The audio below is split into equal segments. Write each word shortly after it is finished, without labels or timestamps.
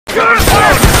Hey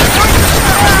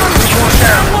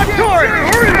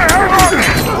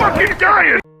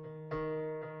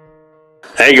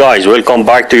guys, welcome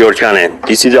back to your channel.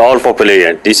 This is the Alpha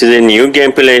Player. This is a new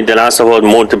gameplay, The Last of Us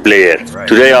multiplayer.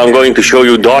 Today I'm going to show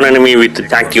you down enemy with the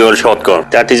tactical shotgun.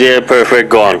 That is a perfect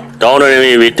gun. Down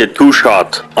enemy with the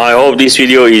 2-shot. I hope this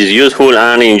video is useful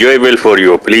and enjoyable for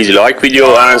you. Please like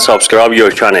video and subscribe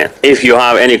your channel. If you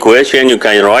have any question, you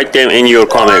can write them in your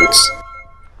comments.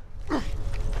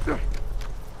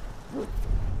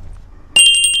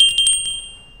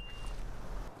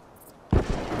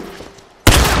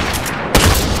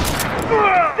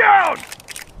 Down!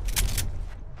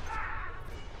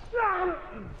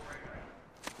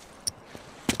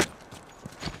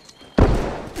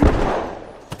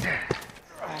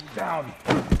 I'm down.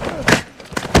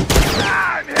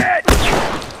 I'm hit!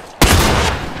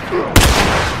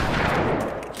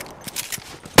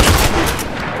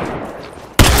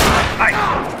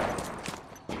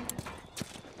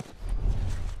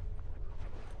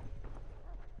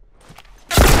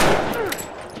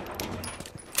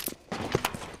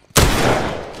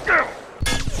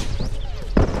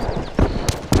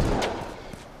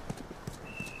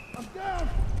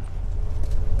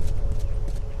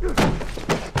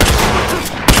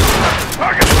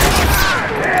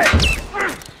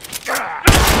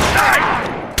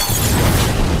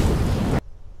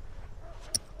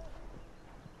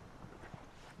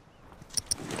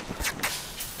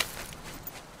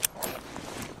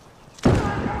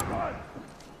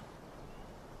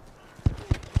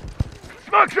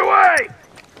 Smokes away!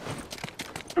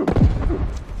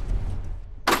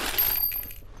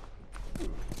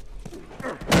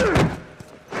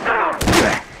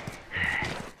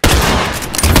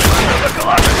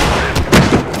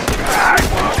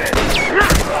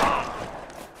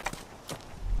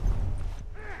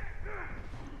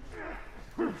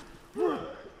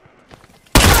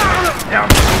 Down.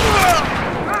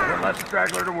 One less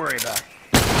straggler to worry about.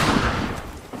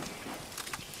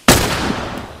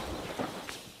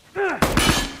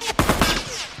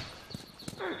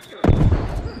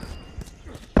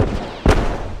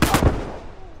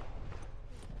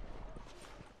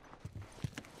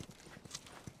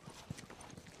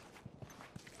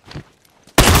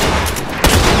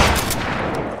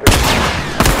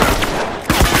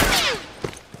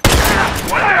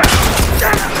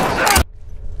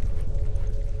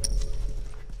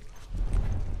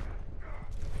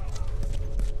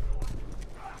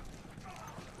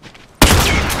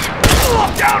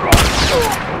 Down one!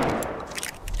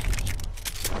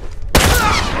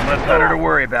 One less hunter to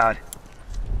worry about.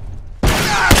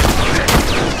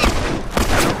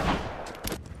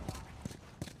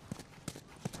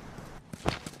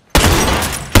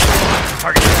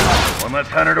 Target down. One less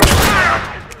hunter to worry about.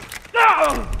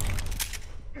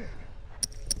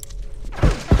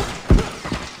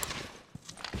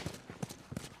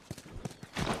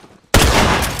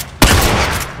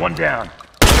 One down.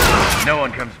 No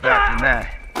one comes back from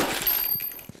that.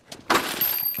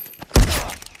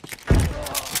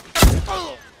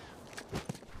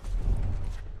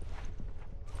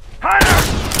 Hunter!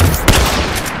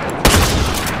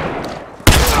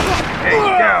 Hey,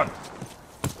 down.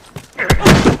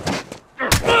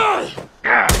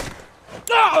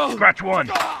 Scratch one.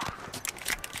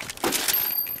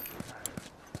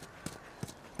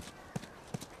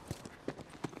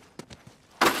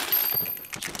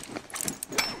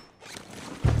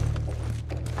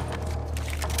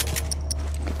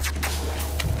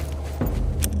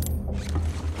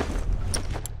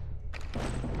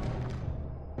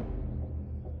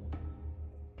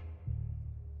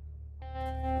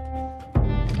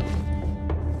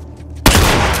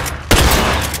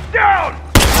 Down!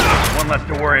 One less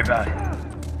to worry about.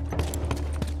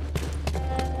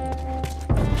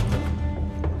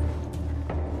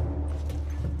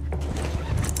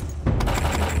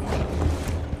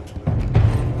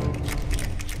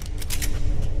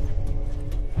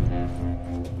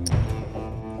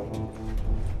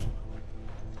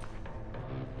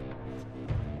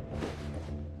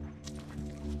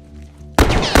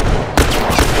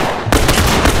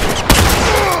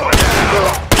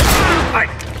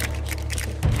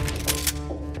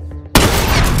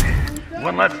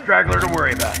 One less straggler to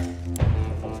worry about.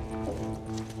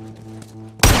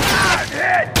 I'm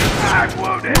hit! I'm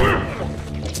wounded!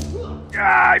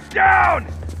 I'm down!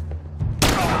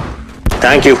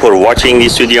 Thank you for watching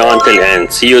this video until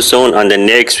end. See you soon on the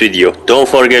next video. Don't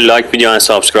forget like video and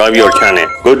subscribe your channel.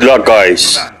 Good luck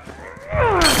guys.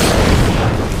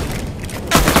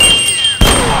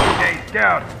 Okay,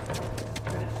 down.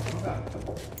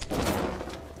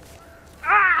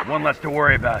 One less to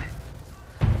worry about.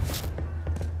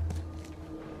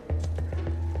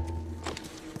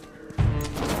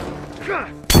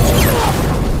 Ugh.